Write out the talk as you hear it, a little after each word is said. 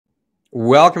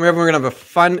Welcome, everyone. We're going to have a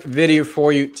fun video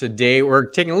for you today. We're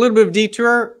taking a little bit of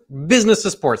detour, business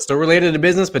to sports, still related to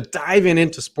business, but diving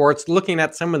into sports, looking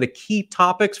at some of the key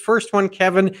topics. First one,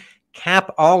 Kevin,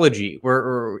 Capology.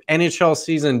 We're NHL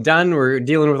season done. We're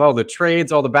dealing with all the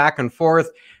trades, all the back and forth.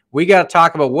 We got to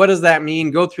talk about what does that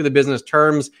mean, go through the business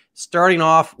terms, starting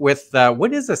off with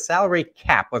what is a salary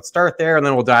cap? Let's start there, and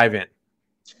then we'll dive in.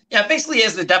 Yeah, basically,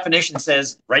 as the definition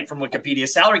says, right from Wikipedia,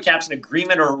 salary cap's an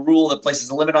agreement or a rule that places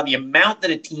a limit on the amount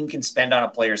that a team can spend on a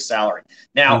player's salary.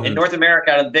 Now, in North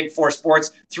America, out of the big four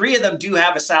sports, 3 of them do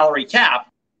have a salary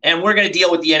cap, and we're going to deal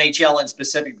with the NHL in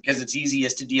specific because it's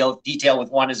easiest to detail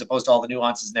with one as opposed to all the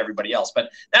nuances and everybody else.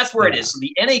 But that's where it is. So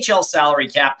the NHL salary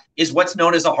cap is what's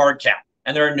known as a hard cap,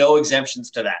 and there are no exemptions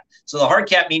to that. So the hard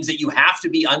cap means that you have to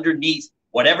be underneath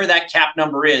whatever that cap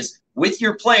number is with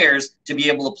your players to be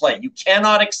able to play. You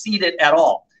cannot exceed it at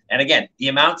all. And again, the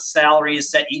amount of salary is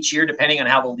set each year depending on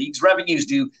how the league's revenues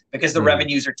do, because the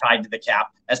revenues are tied to the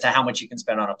cap as to how much you can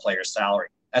spend on a player's salary.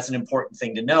 That's an important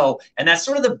thing to know. And that's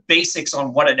sort of the basics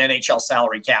on what an NHL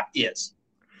salary cap is.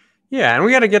 Yeah, and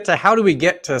we got to get to how do we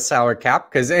get to salary cap,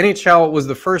 because NHL was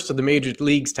the first of the major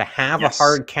leagues to have a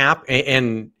hard cap,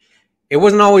 and it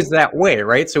wasn't always that way,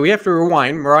 right? So we have to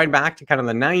rewind back to kind of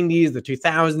the 90s, the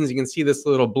 2000s. You can see this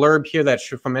little blurb here that's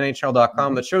from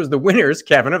NHL.com that shows the winners,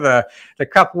 Kevin, of the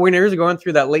Cup winners going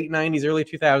through that late 90s, early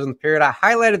 2000s period. I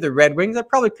highlighted the Red Wings. I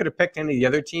probably could have picked any of the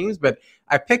other teams, but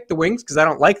I picked the Wings because I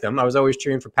don't like them. I was always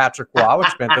cheering for Patrick Roy,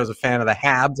 which meant I was a fan of the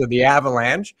Habs or the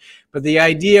Avalanche. But the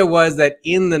idea was that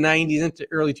in the 90s into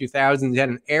early 2000s, you had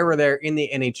an era there in the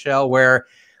NHL where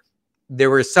there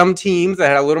were some teams that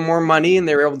had a little more money and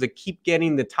they were able to keep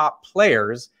getting the top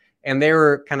players, and they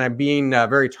were kind of being a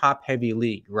very top-heavy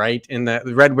league, right? And the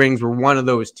Red Wings were one of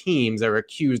those teams that were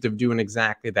accused of doing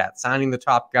exactly that, signing the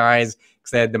top guys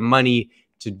because they had the money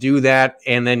to do that.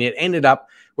 And then it ended up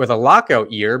with a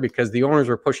lockout year because the owners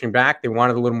were pushing back. They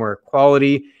wanted a little more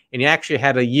equality, and you actually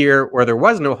had a year where there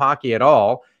was no hockey at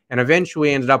all, and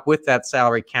eventually ended up with that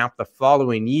salary cap the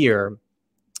following year.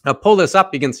 I'll pull this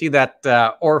up. You can see that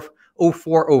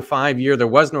 04-05 year, there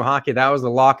was no hockey. That was the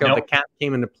lockout. Nope. The cap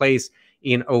came into place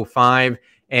in 05,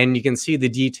 and you can see the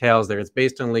details there. It's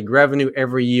based on league revenue.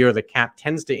 Every year, the cap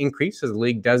tends to increase as the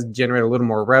league does generate a little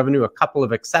more revenue. A couple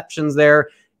of exceptions there.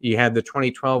 You had the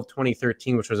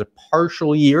 2012-2013, which was a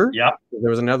partial year. Yep. There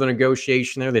was another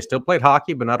negotiation there. They still played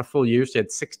hockey, but not a full year. So you had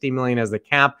 $60 million as the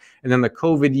cap. And then the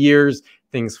COVID years,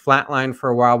 things flatlined for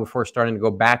a while before starting to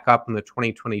go back up in the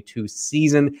 2022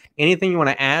 season. Anything you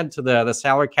want to add to the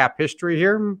salary cap history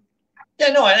here? Yeah,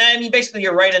 no, I mean, basically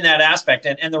you're right in that aspect.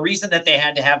 And the reason that they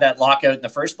had to have that lockout in the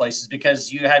first place is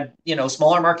because you had,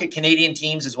 smaller market Canadian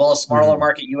teams as well as smaller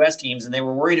market U.S. teams, and they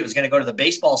were worried it was going to go to the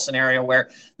baseball scenario where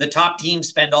the top teams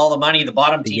spend all the money, the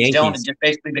bottom teams don't, and just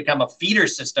basically become a feeder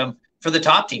system for the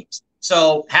top teams.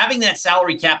 So having that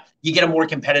salary cap, you get a more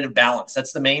competitive balance.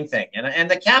 That's the main thing.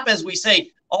 And the cap, as we say,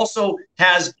 also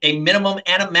has a minimum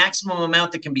and a maximum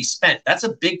amount that can be spent. That's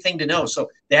a big thing to know. So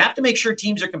they have to make sure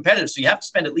teams are competitive. So you have to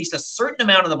spend at least a certain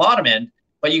amount on the bottom end,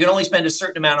 but you can only spend a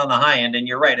certain amount on the high end. And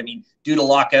you're right. I mean, due to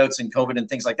lockouts and COVID and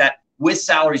things like that, with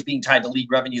salaries being tied to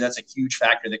league revenue, that's a huge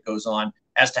factor that goes on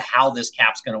as to how this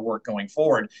cap's going to work going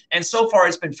forward. And so far,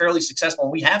 it's been fairly successful.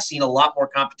 And we have seen a lot more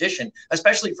competition,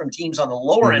 especially from teams on the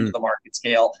lower end of the market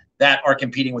scale that are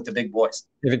competing with the big boys.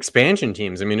 If expansion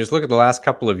teams, I mean, just look at the last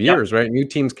couple of years, right? New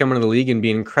teams coming into the league and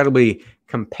being incredibly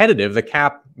competitive. The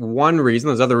cap, one reason,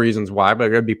 there's other reasons why, but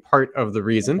it's going to be part of the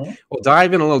reason. We'll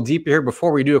dive in a little deeper here.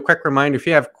 Before we do, a quick reminder, if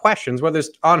you have questions, whether it's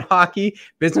on hockey,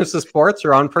 business to sports,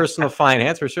 or on personal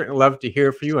finance, we're certainly love to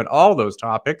hear from you on all those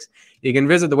topics. You can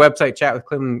visit the website,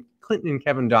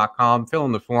 chatwithclintonkevin.com, fill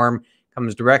in the form,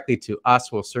 comes directly to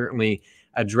us. We'll certainly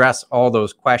address all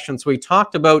those questions. So we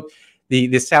talked about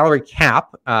the salary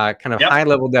cap, kind of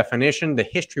high-level definition, the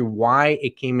history, why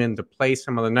it came into play,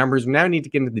 some of the numbers. We now need to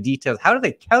get into the details. How do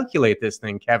they calculate this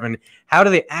thing, Kevin? How do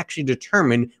they actually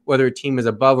determine whether a team is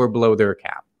above or below their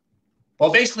cap?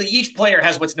 Well, basically, each player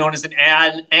has what's known as an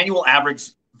annual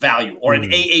average value, or an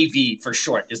AAV for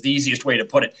short, is the easiest way to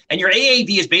put it. And your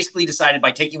AAV is basically decided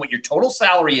by taking what your total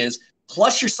salary is,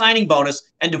 plus your signing bonus,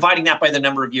 and dividing that by the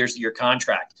number of years of your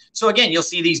contract. So again, you'll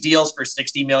see these deals for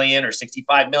 $60 million or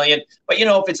 $65 million, but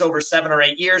if it's over 7 or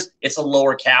 8 years, it's a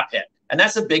lower cap hit. And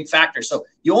that's a big factor. So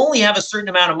you only have a certain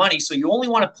amount of money, so you only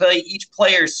want to pay each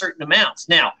player certain amounts.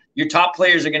 Now, your top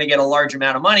players are going to get a large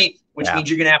amount of money, which means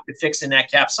you're going to have to fix in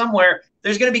that cap somewhere.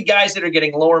 There's going to be guys that are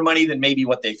getting lower money than maybe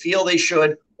what they feel they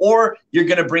should, or you're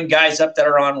going to bring guys up that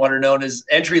are on what are known as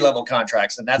entry-level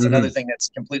contracts, and that's another thing that's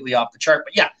completely off the chart.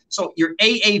 But yeah, so your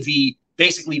AAV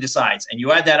basically decides. And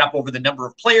you add that up over the number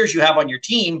of players you have on your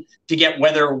team to get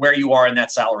whether or where you are in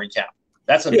that salary cap.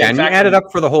 That's a big and factor. You add it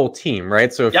up for the whole team,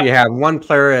 right? So if you have one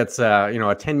player that's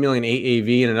a 10 million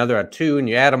AAV and another at 2, and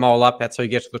you add them all up, that's how you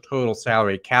get to the total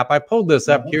salary cap. I pulled this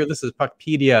up here. This is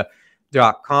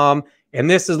puckpedia.com, and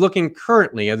this is looking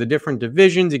currently at the different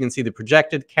divisions. You can see the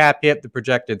projected cap hit, the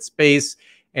projected space,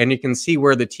 and you can see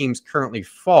where the teams currently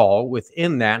fall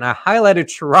within that. And I highlighted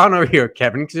Toronto here,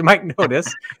 Kevin, because you might notice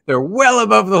they're well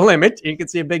above the limit. You can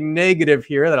see a big negative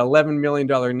here, that $11 million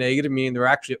negative, meaning they're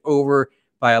actually over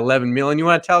by 11 million. You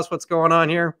want to tell us what's going on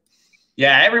here?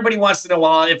 Yeah, everybody wants to know,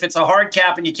 well, if it's a hard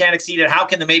cap and you can't exceed it, how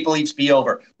can the Maple Leafs be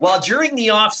over? Well, during the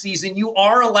offseason, you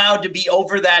are allowed to be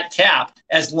over that cap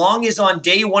as long as on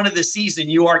day one of the season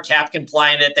you are cap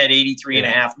compliant at that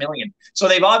 $83.5 million. So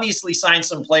they've obviously signed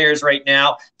some players right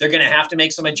now. They're going to have to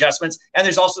make some adjustments. And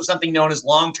there's also something known as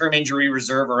long-term injury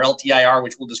reserve, or LTIR,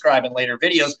 which we'll describe in later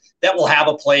videos, that will have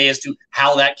a play as to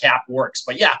how that cap works.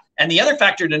 But yeah, and the other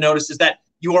factor to notice is that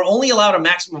you are only allowed a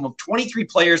maximum of 23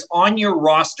 players on your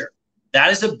roster.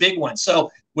 That is a big one.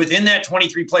 So within that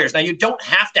 23 players, now you don't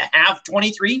have to have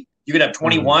 23. You could have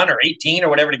 21 or 18 or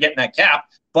whatever to get in that cap,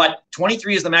 but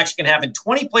 23 is the max you can have, and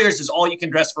 20 players is all you can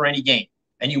dress for any game.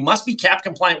 And you must be cap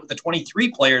compliant with the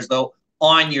 23 players, though,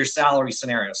 on your salary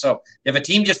scenario. So if a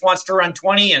team just wants to run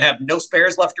 20 and have no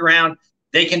spares left around,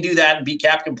 they can do that and be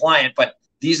cap compliant. But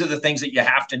these are the things that you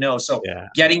have to know. So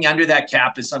getting under that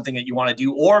cap is something that you want to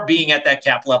do, or being at that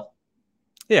cap level.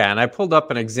 Yeah, and I pulled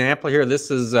up an example here. This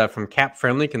is from Cap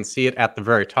Friendly. You can see it at the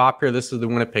very top here. This is the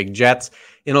Winnipeg Jets.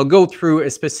 And it'll go through a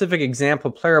specific example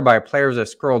player by player as I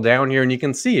scroll down here. And you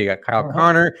can see you got Kyle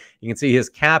Connor. You can see his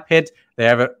cap hit. They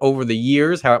have it over the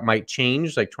years, how it might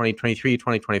change, like 2023,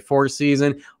 2024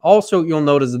 season. Also, you'll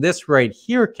notice this right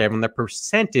here, Kevin, the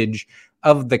percentage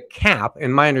of the cap.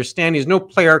 And my understanding is no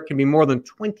player can be more than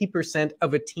 20%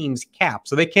 of a team's cap.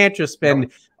 So they can't just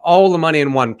spend all the money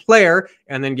in one player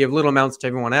and then give little amounts to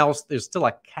everyone else. There's still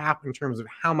a cap in terms of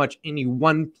how much any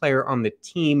one player on the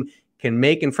team can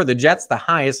make. And for the Jets, the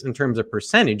highest in terms of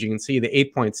percentage. You can see the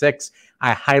 8.6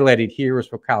 I highlighted here was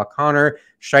for Kyle Connor.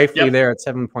 Shifley there at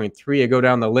 7.3. I go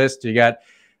down the list. You got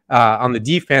on the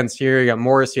defense here, you got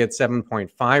Morrissey at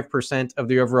 7.5% of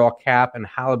the overall cap and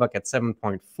Halibut at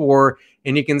 7.4.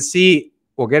 And you can see,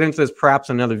 we'll get into this perhaps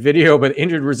in another video, but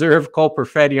injured reserve, Cole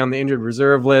Perfetti on the injured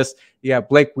reserve list. You got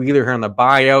Blake Wheeler here on the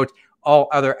buyout, all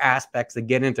other aspects that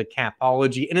get into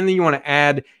Capology. And then you want to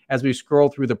add, as we scroll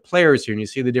through the players here, and you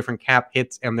see the different cap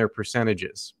hits and their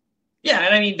percentages. Yeah,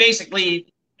 and I mean, basically,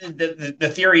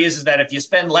 the theory is that if you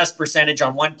spend less percentage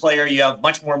on one player, you have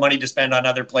much more money to spend on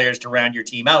other players to round your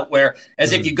team out.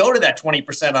 Whereas if you go to that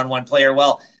 20% on one player,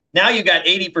 well, now you've got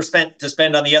 80% to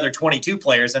spend on the other 22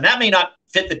 players, and that may not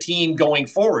fit the team going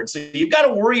forward. So you've got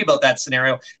to worry about that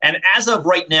scenario. And as of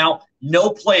right now, no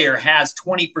player has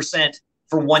 20%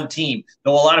 for one team,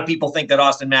 though a lot of people think that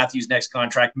Austin Matthews' next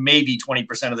contract may be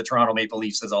 20% of the Toronto Maple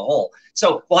Leafs as a whole.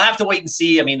 So we'll have to wait and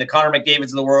see. I mean, the Connor McDavids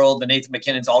of the world, the Nathan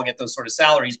McKinnons all get those sort of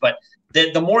salaries, but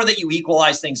the more that you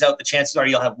equalize things out, the chances are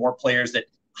you'll have more players that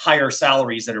higher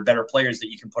salaries that are better players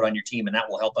that you can put on your team, and that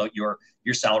will help out your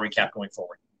salary cap going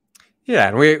forward. Yeah,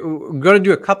 and we're going to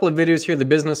do a couple of videos here, the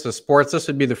business of sports. This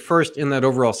would be the first in that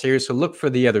overall series, so look for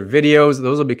the other videos.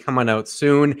 Those will be coming out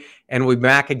soon, and we'll be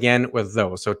back again with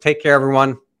those. So take care,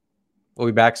 everyone. We'll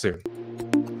be back soon.